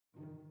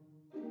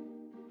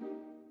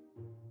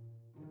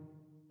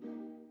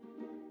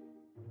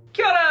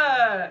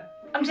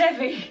I'm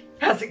Taffy.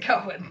 How's it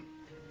going?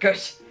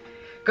 Good.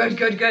 Good,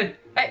 good, good.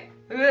 Hey,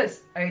 look at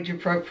this. Age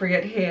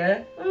appropriate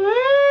hair.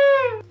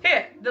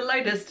 Here, the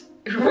latest.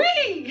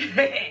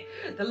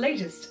 The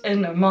latest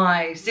in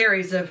my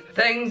series of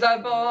things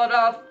I bought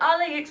off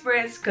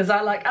AliExpress, because I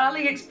like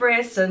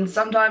AliExpress and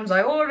sometimes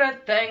I order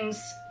things.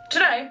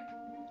 Today,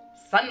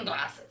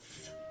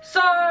 sunglasses.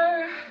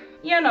 So,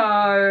 you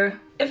know,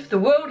 if the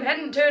world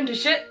hadn't turned to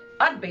shit,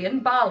 I'd be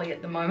in Bali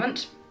at the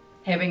moment,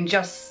 having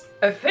just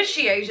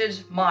officiated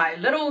my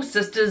little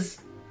sister's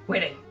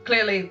wedding.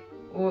 Clearly,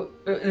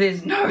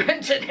 there's no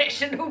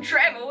international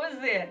travel, is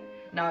there?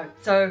 No,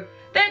 so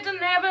that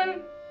didn't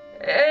happen.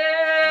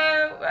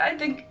 I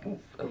think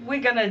we're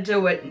gonna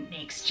do it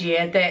next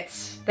year.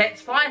 That's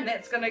fine.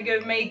 That's gonna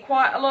give me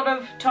quite a lot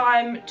of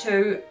time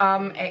to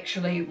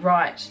actually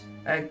write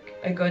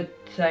a good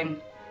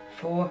thing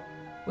for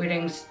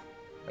weddings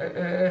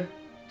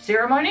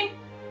ceremony.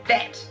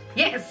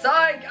 Yes,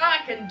 I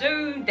can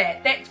do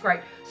that. That's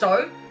great.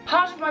 So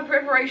part of my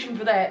preparation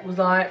for that was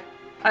like,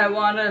 I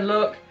want to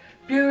look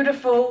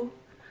beautiful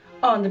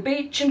on the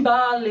beach in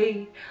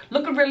Bali,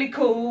 looking really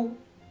cool.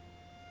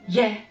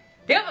 Yeah.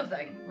 The other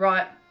thing,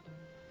 right,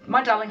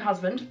 my darling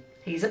husband,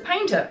 he's a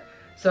painter,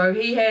 so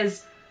he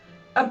has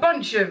a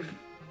bunch of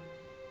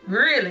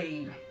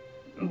really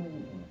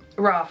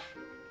rough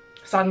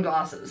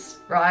sunglasses,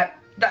 right,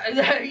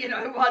 you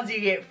know, ones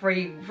you get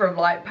free from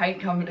like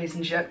paint companies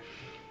and shit.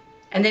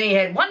 And then he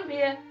had one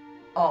pair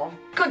of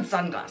good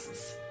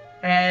sunglasses,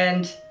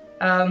 and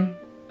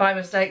by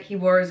mistake he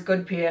wore his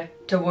good pair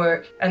to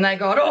work and they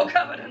got all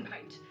covered in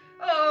paint.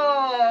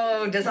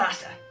 Oh,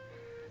 disaster.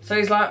 So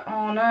he's like,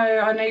 oh no,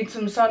 I need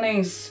some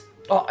sunnies.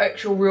 Oh,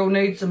 actual real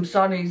need some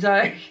sunnies,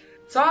 eh?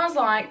 So I was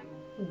like,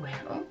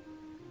 well,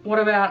 what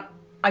about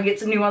I get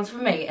some new ones for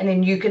me and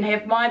then you can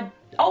have my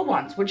old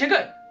ones, which are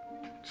good.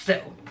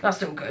 Still, they're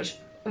still good.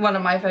 One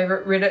of my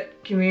favourite Reddit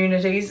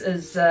communities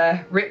is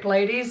Rep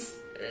Ladies,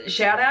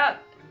 shout out.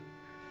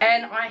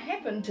 And I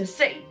happened to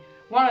see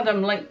one of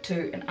them linked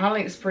to an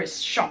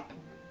AliExpress shop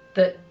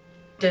that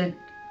did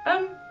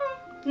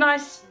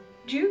nice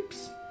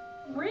dupes,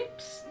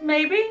 reps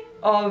maybe,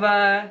 of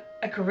a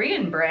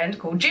Korean brand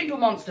called Gentle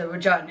Monster,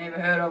 which I'd never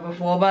heard of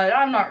before, but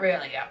I'm not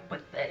really up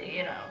with the,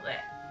 you know,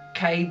 that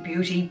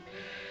K-beauty,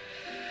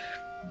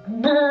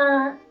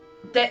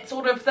 that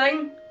sort of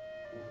thing.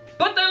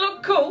 But they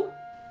look cool.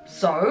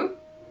 So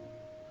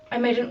I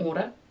made an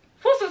order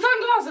for some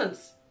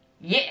sunglasses.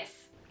 Yes.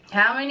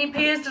 How many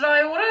pairs did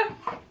I order?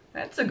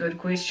 That's a good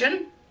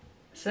question.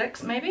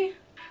 6 maybe?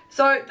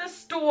 So this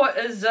store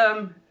is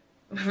the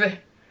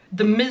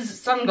Ms.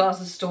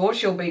 Sunglasses store.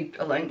 She'll be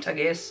linked, I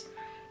guess.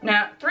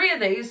 Now 3 of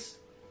these,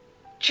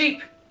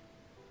 cheap,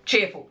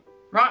 cheerful,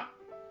 right?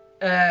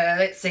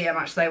 Let's see how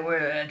much they were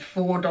at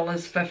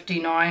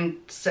 $4.59,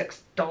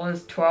 $6,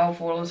 $12,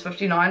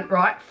 $4.59,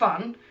 right,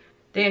 fun.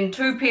 Then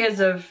 2 pairs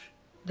of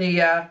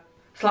the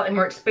slightly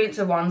more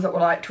expensive ones that were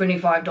like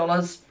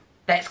 $25,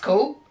 that's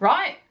cool,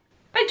 right?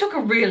 They took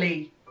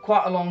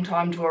quite a long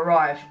time to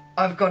arrive,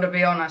 I've got to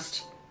be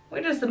honest.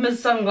 Where does the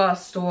Ms. Sunglass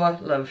store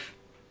live?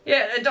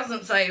 Yeah, it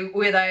doesn't say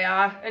where they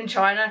are in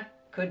China.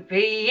 Could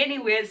be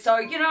anywhere. So,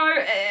 you know,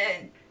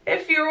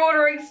 if you're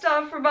ordering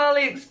stuff from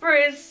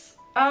AliExpress,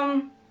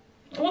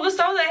 all the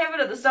stuff they have it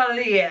at the start of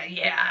the year,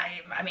 yeah,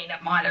 I mean,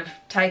 it might have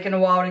taken a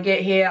while to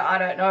get here. I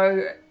don't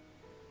know.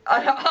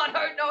 I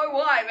don't know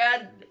why,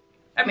 man.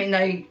 I mean,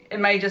 it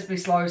may just be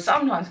slow.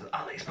 Sometimes with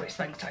AliExpress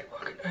things take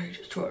fucking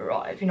ages to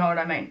arrive, you know what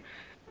I mean?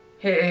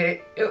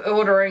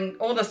 Ordering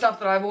all the stuff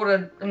that I've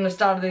ordered in the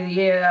start of the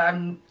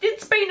year,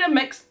 it's been a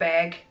mixed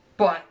bag.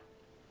 But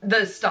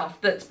the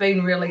stuff that's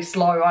been really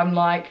slow, I'm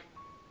like,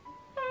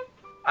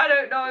 I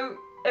don't know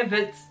if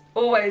it's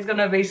always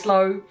gonna be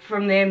slow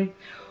from them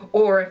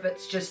or if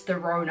it's just the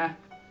Rona.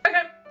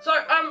 Okay, so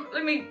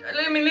let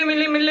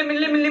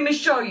me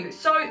show you.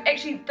 So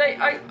actually,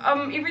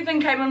 everything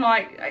came in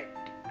like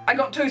I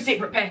got 2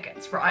 separate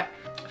packets, right?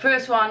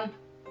 First one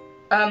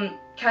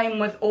came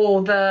with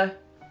all the,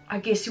 I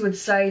guess you would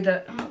say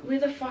that, where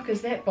the fuck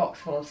is that box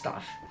full of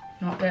stuff?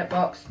 Not that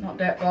box, not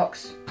that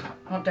box,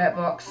 not that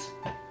box.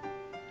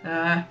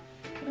 Oh,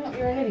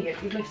 you're an idiot,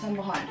 you've left some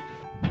behind.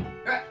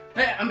 Right,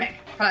 there, I'm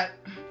back. Right.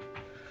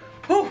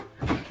 Oh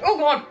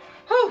god,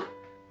 oh.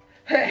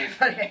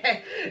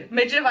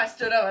 Imagine if I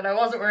stood up and I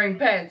wasn't wearing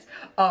pants.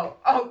 Oh,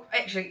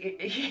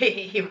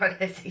 actually, you want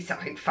to see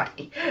something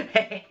funny.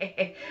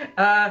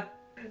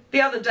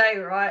 The other day,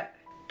 right,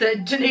 the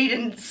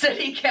Dunedin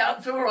City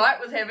Council, right,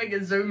 was having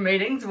a Zoom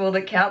meetings with all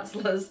the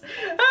councillors.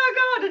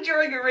 Oh god, and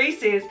during a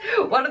recess,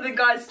 one of the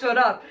guys stood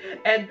up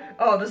and,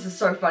 oh, this is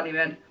so funny,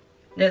 man.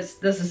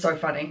 This is so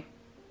funny.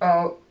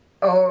 Oh,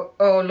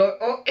 look,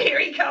 oh, here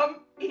he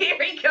come,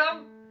 here he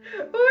come.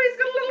 Oh, he's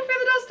got a little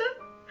feather duster.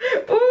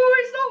 Oh,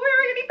 he's not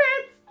wearing any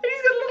pants, and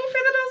he's got a little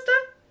feather duster.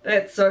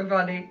 That's so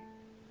funny.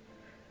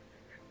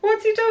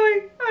 What's he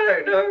doing? I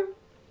don't know.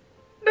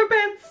 No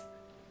pants.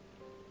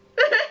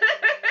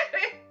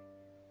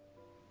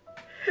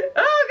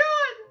 Oh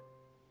god!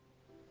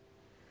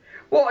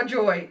 What a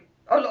joy!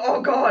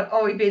 Oh god!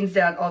 Oh, he bends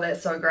down. Oh,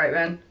 that's so great,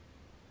 man.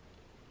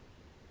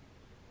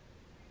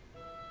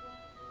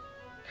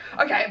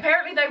 Okay,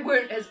 apparently they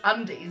weren't his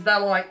undies. They're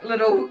like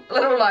little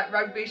like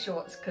rugby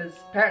shorts, because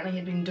apparently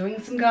he'd been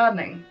doing some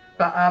gardening.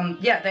 But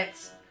yeah,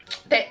 that's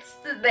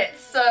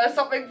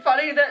something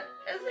funny that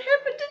has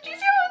happened in New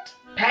Zealand.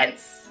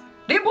 Pants.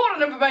 The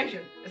important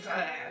information. It's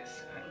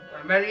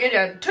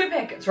 2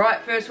 packets, right?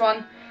 First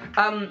one.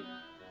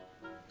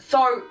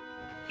 So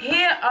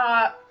here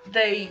are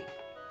the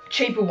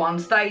cheaper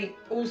ones. They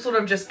all sort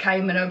of just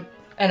came in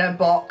a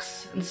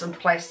box and some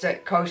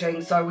plastic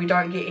coating, so we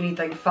don't get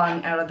anything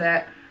fun out of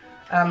that.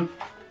 But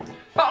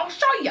I'll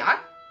show ya.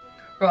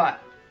 Right.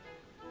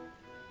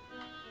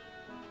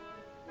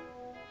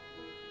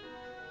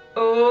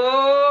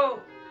 Oh,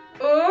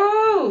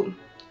 oh,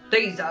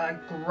 these are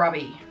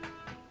grubby,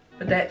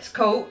 but that's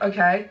cool.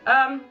 Okay.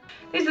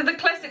 These are the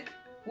classic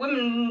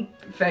women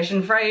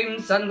fashion frame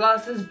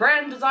sunglasses,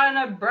 brand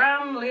designer,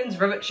 brown lens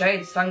rivet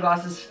shades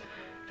sunglasses,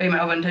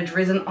 female vintage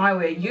resin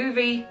eyewear,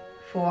 UV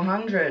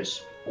 400.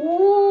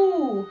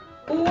 Ooh,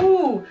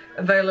 ooh,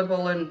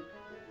 available in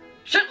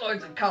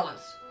shitloads of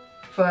colours.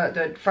 For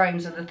the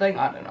frames of the thing,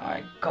 I don't know,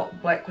 I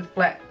got black with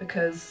black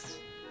because,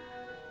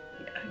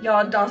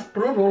 yeah, that's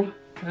brutal.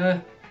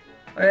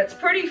 It's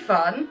pretty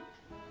fun,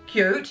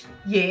 cute,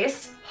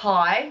 yes,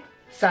 high,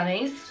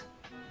 sunnies,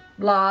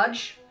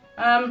 large,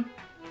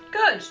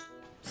 good.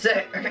 So,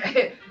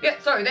 yeah,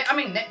 so that, I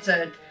mean, that's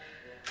a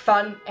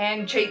fun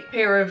and cheap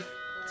pair of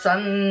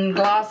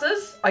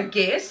sunglasses, I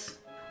guess.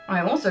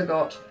 I also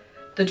got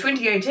the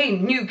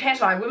 2018 new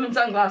cat eye women's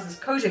sunglasses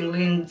coating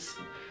lens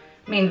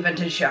men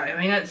vintage show. I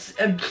mean, it's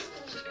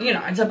you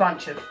know, it's a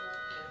bunch of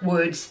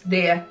words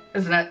there,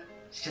 isn't it?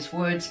 It's just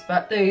words,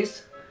 but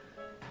these.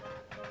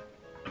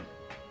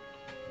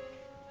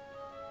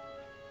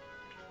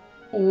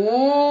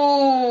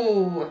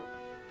 Ooh,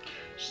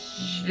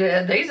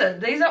 yeah, these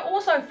are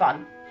also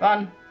fun.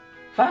 I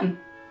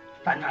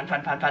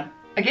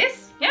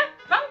guess, yeah,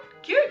 fun,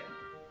 cute.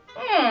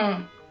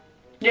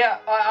 Yeah,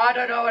 I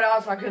don't know what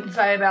else I can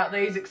say about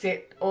these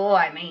except, oh,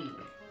 I mean,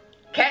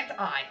 cat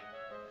eye.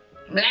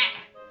 Blah,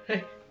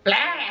 blah,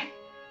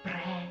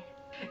 blah.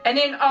 And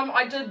then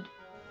I did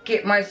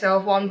get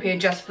myself one pair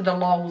just for the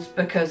lols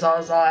because I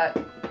was like,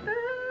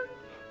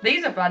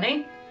 these are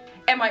funny.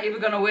 Am I ever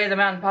going to wear them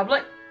out in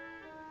public?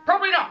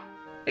 Probably not.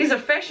 These are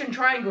fashion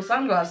triangle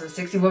sunglasses.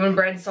 Sexy women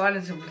brand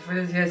designers of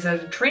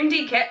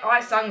trendy cat eye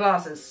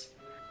sunglasses.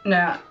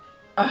 Now,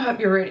 I hope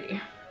you're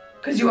ready,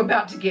 because you're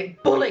about to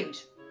get bullied.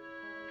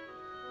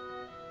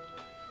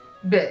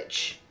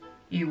 Bitch.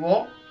 You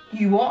what?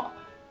 You what?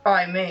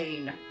 I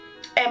mean,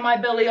 am I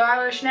Billie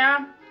Eilish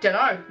now?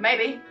 Dunno,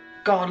 maybe.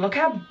 God, look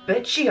how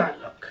bitchy I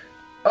look.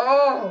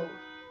 Oh,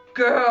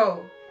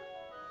 girl.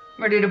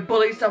 I'm ready to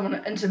bully someone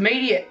at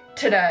intermediate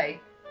today,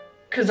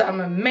 because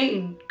I'm a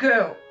mean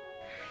girl.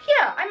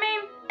 Yeah, I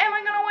mean, am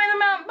I going to wear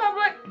them out in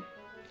public?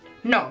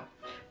 No,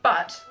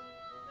 but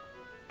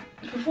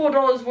for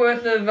 $4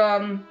 worth of,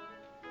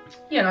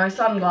 you know,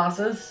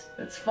 sunglasses,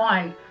 it's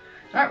fine.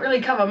 They don't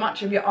really cover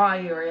much of your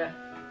eye area,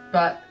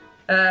 but,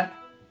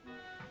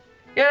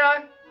 you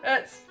know,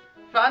 it's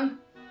fun.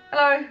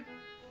 Hello.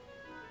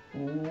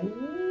 Ooh.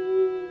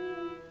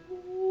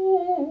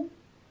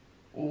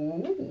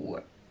 Ooh.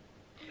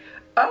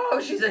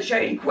 Oh, she's a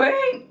shady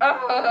queen.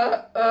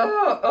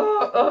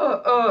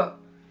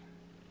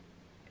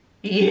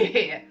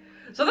 Yeah.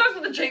 So those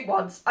are the cheap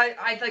ones.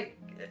 I think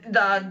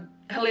they're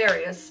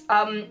hilarious.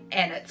 And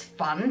it's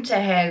fun to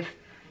have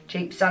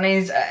cheap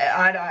sunnies.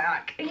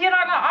 You know,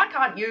 I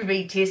can't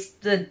UV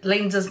test the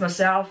lenses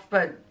myself,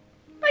 but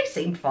they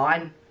seem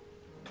fine.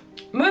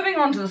 Moving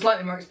on to the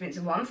slightly more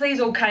expensive ones. These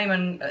all came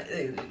in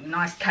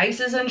nice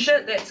cases and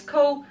shit. That's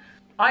cool.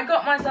 I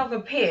got myself a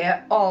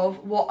pair of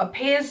what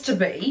appears to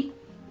be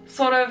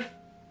sort of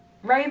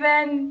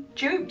Ray-Ban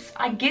dupes,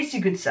 I guess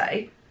you could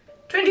say.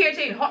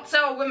 2018 Hot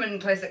Sale Women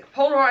Classic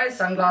Polarized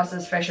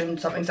Sunglasses Fashion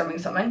something something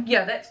something.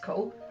 Yeah, that's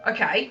cool.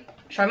 Okay,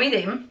 show me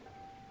them.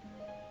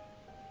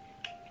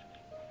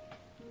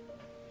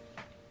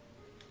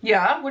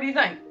 Yeah, what do you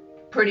think?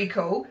 Pretty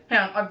cool.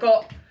 Now, I've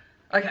got,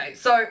 okay,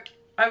 so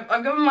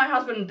I've given my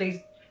husband these,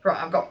 right,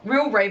 I've got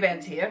real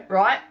Ray-Bans here,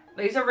 right?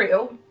 These are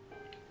real.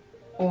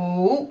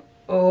 Oh,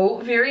 oh,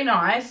 very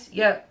nice.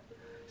 Yep.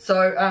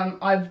 So,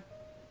 I've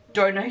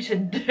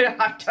donated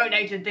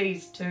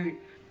these to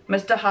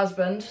Mr.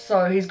 Husband,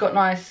 so he's got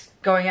nice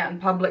going out in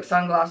public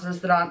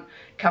sunglasses that aren't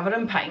covered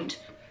in paint.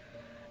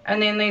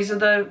 And then these are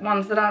the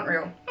ones that aren't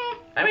real.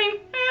 I mean,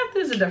 yeah,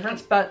 there's a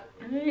difference, but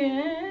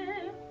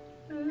yeah,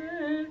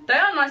 they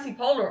are nicely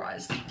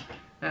polarized.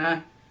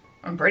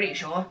 I'm pretty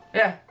sure.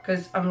 Yeah,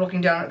 because I'm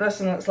looking down at this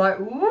and it's like,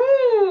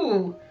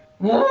 woo,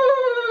 what?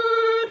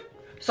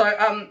 So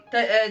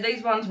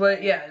these ones were,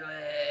 yeah,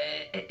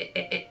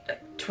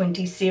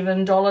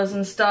 $27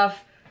 and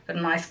stuff. Got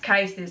a nice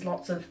case. There's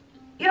lots of,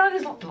 you know,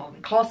 there's lots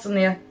of cloths in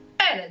there,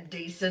 and a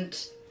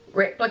decent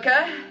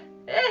replica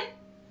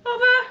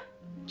of a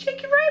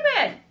cheeky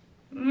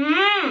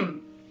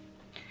Ray-Ban.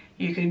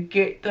 You could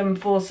get them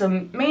for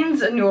some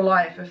men's in your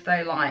life if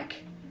they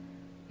like,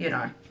 you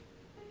know,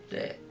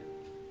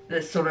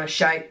 this sort of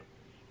shape.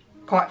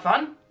 Quite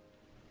fun,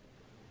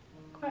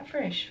 quite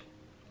fresh.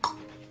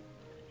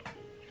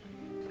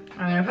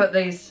 I'm going to put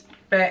these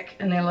back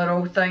in their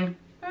little thing.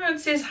 Oh, it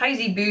says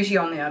Hazy Beauty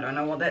on there. I don't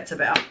know what that's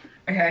about.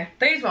 Okay,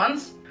 these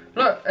ones.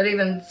 Look, it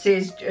even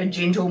says a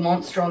Gentle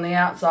Monster on the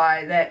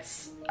outside.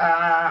 That's,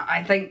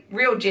 I think,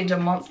 real Gentle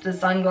Monster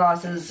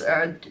sunglasses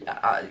are,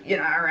 you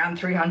know, around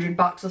 300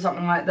 bucks or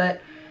something like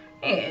that.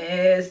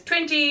 Yes,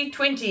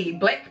 2020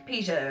 Black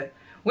Peter.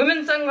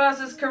 Women's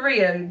Sunglasses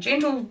Korea.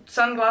 Gentle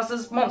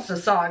Sunglasses Monster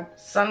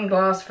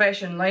Sunglass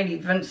Fashion Lady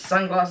Vince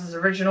Sunglasses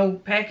Original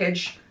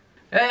Package.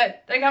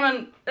 They come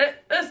in,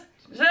 this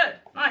is it.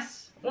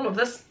 Nice. All of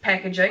this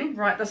packaging.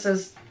 Right, this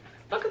is,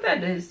 look at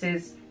that. It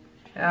says,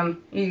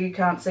 you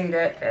can't see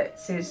that. It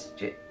says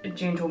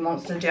Gentle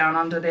Monster down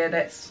under there.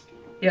 That's,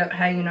 yep,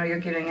 how you know you're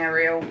getting a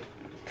real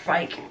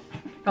fake.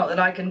 Not that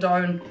I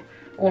condone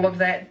all of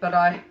that, but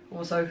I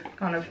also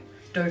kind of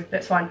do.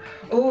 That's fine.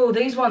 Oh,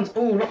 these ones.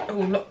 Oh,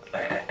 look.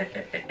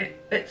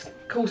 It's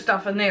cool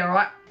stuff in there,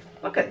 right?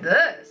 Look at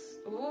this.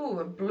 Oh,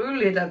 a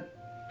blue leather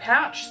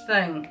pouch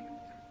thing.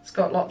 It's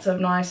got lots of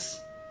nice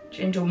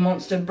Gentle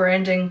Monster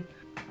branding.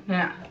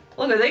 Now,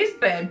 look at these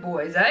bad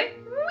boys, eh?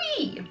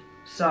 Whee!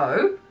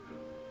 So,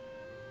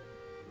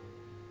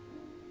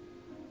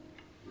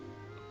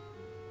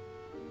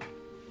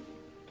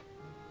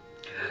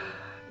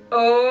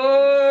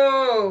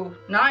 oh,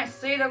 nice.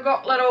 See, they've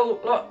got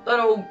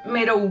little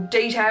metal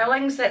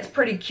detailings. That's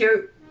pretty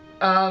cute.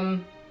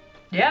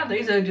 Yeah,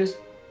 these are just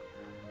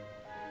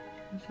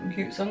some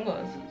cute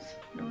sunglasses.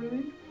 You know what I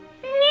mean?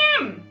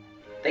 Yum!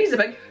 These are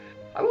big.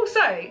 I will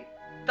say,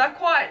 they're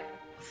quite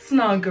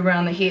snug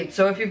around the head.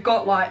 So if you've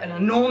got like an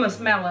enormous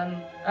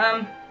melon,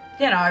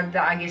 you know,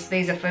 I guess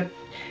these are for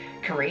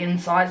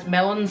Korean-sized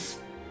melons.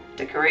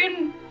 Do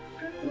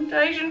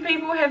Asian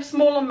people have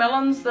smaller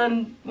melons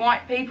than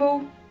white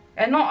people?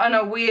 And not in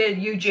a weird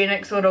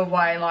eugenic sort of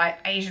way, like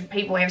Asian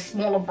people have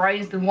smaller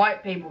brains than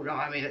white people. No,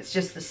 I mean, it's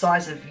just the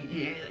size of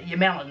your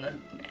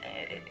melon.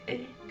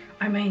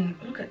 I mean,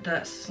 look at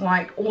this.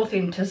 Like,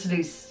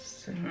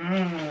 authenticity's...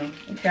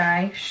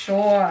 okay,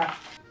 sure.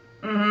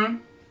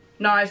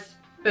 Nice,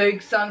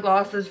 big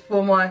sunglasses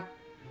for my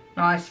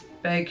nice,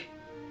 big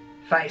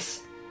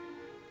face.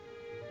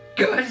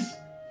 Good.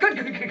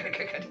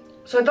 Good.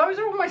 So those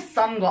are all my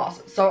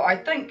sunglasses. So I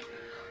think...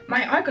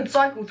 mate, I could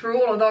cycle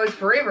through all of those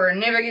forever and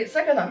never get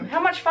sick of them. How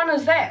much fun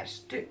is that?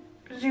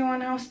 Does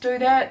anyone else do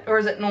that? Or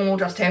is it normal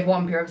just to have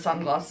one pair of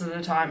sunglasses at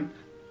a time?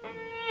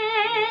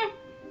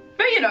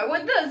 But you know,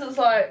 with this, it's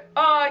like,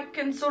 oh, I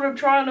can sort of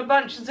try on a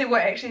bunch and see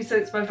what actually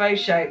suits my face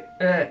shape.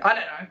 I don't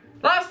know.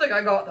 Last thing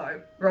I got though,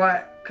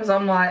 right? Because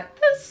I'm like,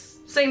 this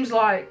seems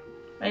like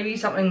maybe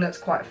something that's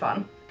quite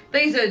fun.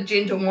 These are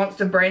Gentle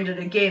Monster branded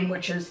again,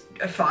 which is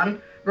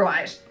fun,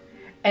 right?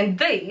 And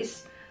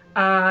these...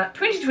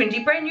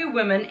 2020 brand new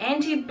women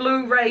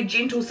anti-Blu-ray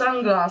gentle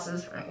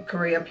sunglasses.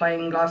 Korea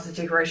plain glasses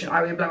decoration.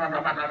 I wear blah blah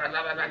blah blah blah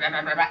blah blah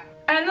blah blah blah.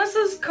 And this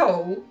is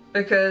cool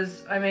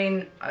because I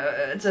mean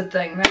it's a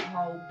thing, that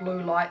whole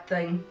blue light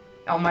thing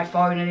on my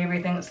phone and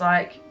everything. It's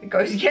like it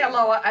goes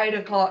yellow at 8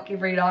 o'clock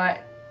every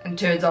night and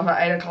turns off at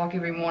 8 o'clock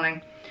every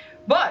morning.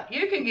 But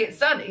you can get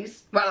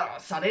sunnies. Well, they're not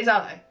sunnies,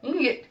 are they?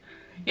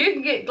 You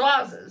can get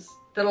glasses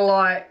that are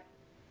like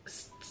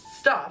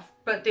stuff.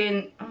 But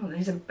then, oh,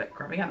 these are a bit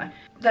grubby, aren't they?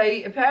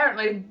 They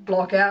apparently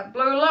block out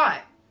blue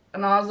light.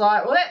 And I was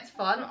like, well, that's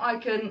fun. I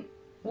can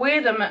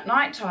wear them at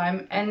night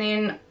time. And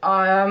then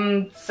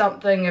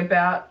something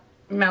about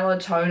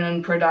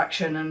melatonin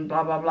production and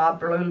blah, blah, blah,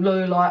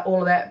 blue light,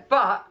 all of that.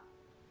 But,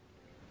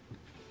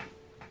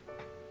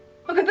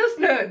 look at this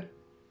nerd.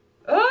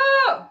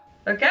 Oh,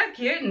 look how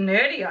cute and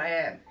nerdy I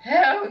am.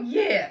 Hell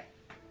yeah.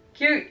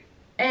 Cute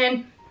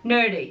and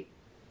nerdy.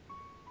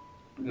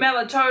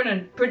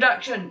 Melatonin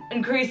production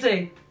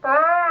increasing.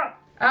 Have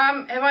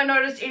I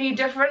noticed any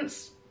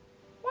difference?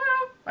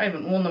 Well, I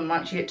haven't worn them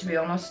much yet, to be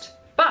honest.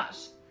 But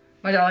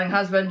my darling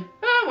husband,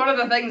 one of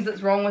the things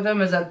that's wrong with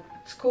him is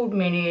it's called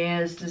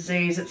Meniere's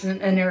disease. It's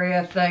an inner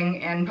ear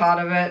thing, and part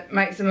of it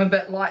makes him a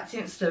bit light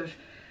sensitive.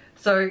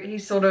 So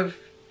he's worn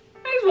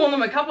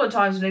them a couple of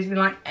times and he's been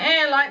like,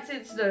 light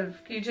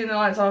sensitive. Can you turn the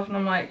lights off? And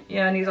I'm like,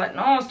 yeah. And he's like,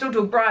 no, it's still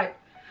too bright.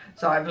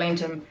 So I've lent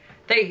him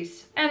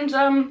these, and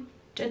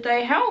did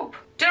they help?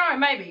 Don't know,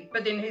 maybe.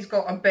 But then he's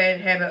got a bad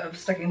habit of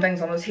sticking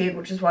things on his head,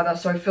 which is why they're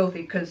so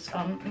filthy, because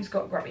he's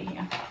got grubby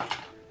hair.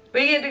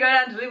 We get to go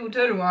down to level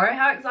 2 tomorrow.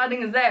 How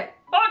exciting is that?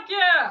 Fuck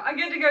yeah! I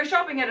get to go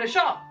shopping at a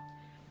shop.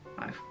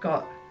 I've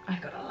got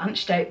a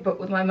lunch date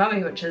booked with my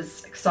mummy, which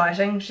is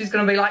exciting. She's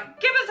gonna be like,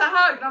 give us a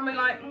hug! And I'll be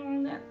like,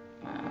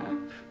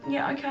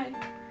 yeah, okay.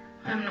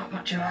 I'm not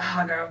much of a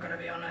hugger, I've got to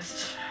be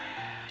honest.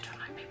 I don't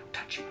like people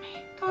touching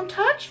me. Don't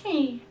touch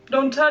me.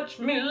 Don't touch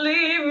me,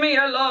 leave me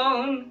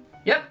alone.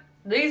 Yep,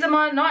 these are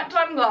my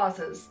nighttime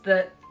glasses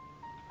that,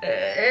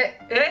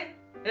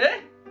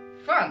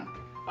 fun.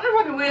 I wonder if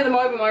I can wear them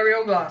over my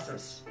real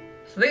glasses.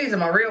 So these are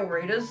my real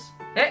readers.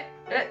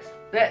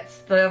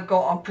 They've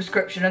got a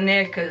prescription in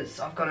there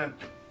because I've got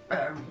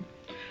a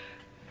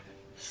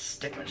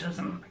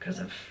stigmatism because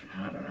of,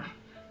 I don't know.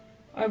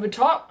 Over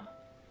top.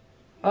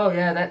 Oh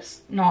yeah,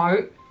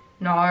 no.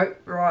 No,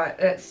 right,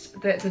 that's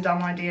a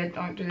dumb idea.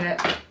 Don't do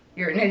that.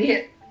 You're an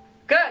idiot.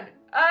 Good.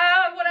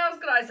 What else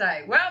could I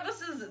say? Well,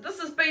 this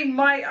has been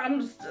my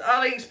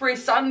AliExpress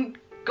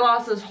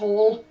sunglasses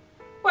haul.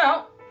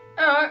 Well,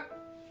 I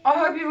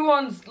hope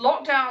everyone's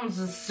lockdowns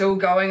is still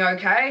going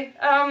okay.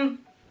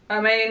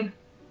 I mean,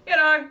 you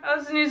know,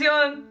 us in New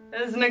Zealand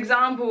is an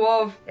example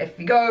of if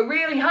you go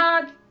really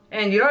hard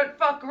and you don't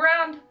fuck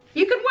around,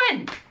 you can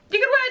win. You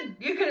can win.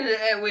 You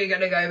can. We're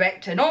gonna go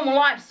back to normal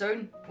life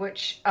soon,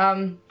 which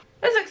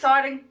is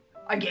exciting,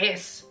 I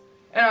guess.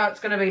 You know, it's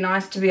gonna be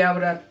nice to be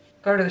able to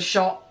go to the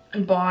shop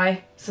and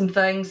buy some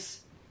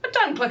things. I've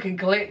done click and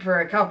collect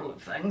for a couple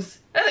of things.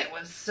 I think it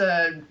was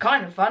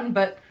kind of fun,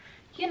 but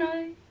you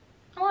know,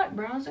 I like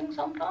browsing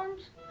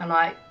sometimes. I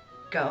like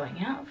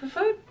going out for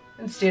food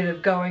instead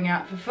of going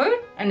out for food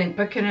and then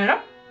picking it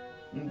up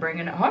and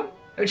bringing it home,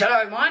 which I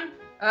don't mind.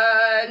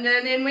 And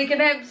then we can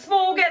have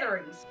small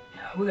gatherings.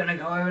 We're gonna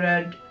go over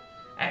to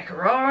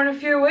Akaroa in a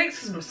few weeks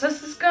because my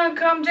sister's gonna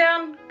come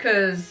down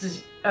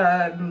because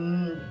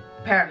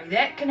apparently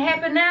that can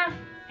happen now.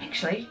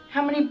 Actually,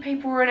 how many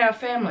people are in our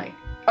family?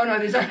 Oh no,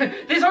 there's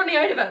only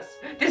 8 of us.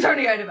 There's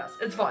only 8 of us.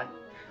 It's fine.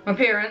 My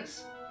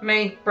parents,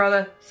 me,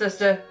 brother,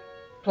 sister,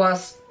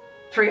 plus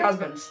 3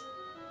 husbands.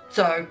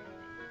 So,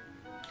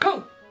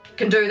 cool.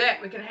 Can do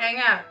that. We can hang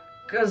out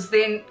because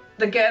then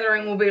the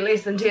gathering will be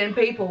less than 10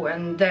 people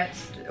and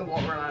that's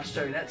what we're allowed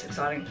to do. That's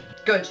exciting.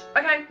 Good.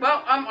 Okay,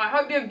 well, I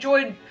hope you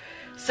enjoyed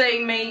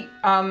seeing me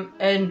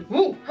and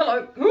ooh,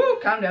 hello. Ooh,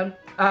 calm down.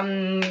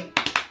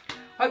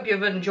 Hope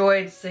you've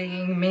enjoyed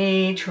seeing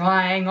me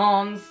trying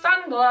on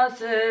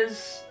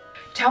sunglasses.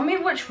 Tell me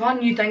which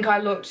one you think I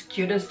looked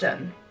cutest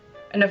in.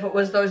 And if it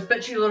was those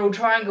bitchy little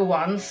triangle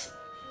ones.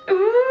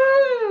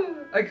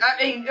 Ooh. Like,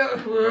 I mean,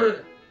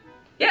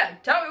 yeah,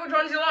 tell me which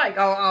ones you like.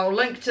 I'll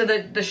link to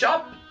the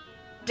shop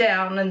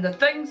down in the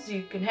things so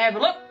you can have a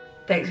look.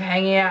 Thanks for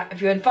hanging out.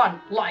 If you had fun,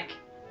 like,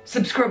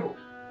 subscribe,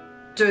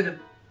 do them.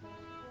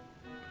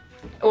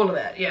 All of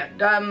that, yeah.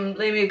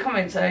 Leave me a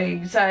comment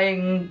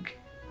saying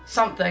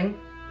something.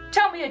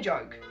 Tell me a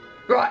joke.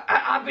 Right,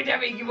 I've been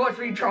having you watch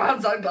me try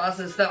on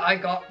sunglasses that I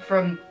got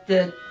from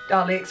the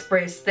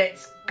AliExpress.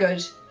 That's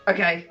good.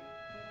 Okay,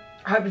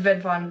 I hope you've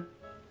had fun.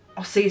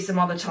 I'll see you some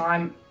other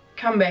time.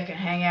 Come back and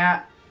hang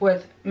out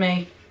with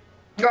me.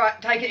 Right,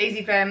 take it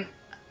easy, fam.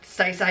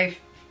 Stay safe.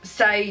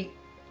 Stay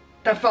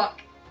the fuck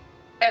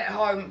at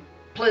home,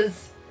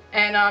 please.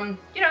 And,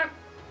 you know,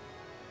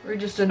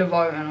 register to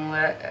vote and all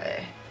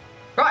that.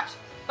 Right,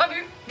 love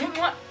you.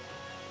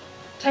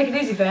 Take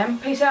it easy, fam.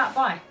 Peace out.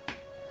 Bye.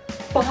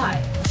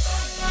 Bye.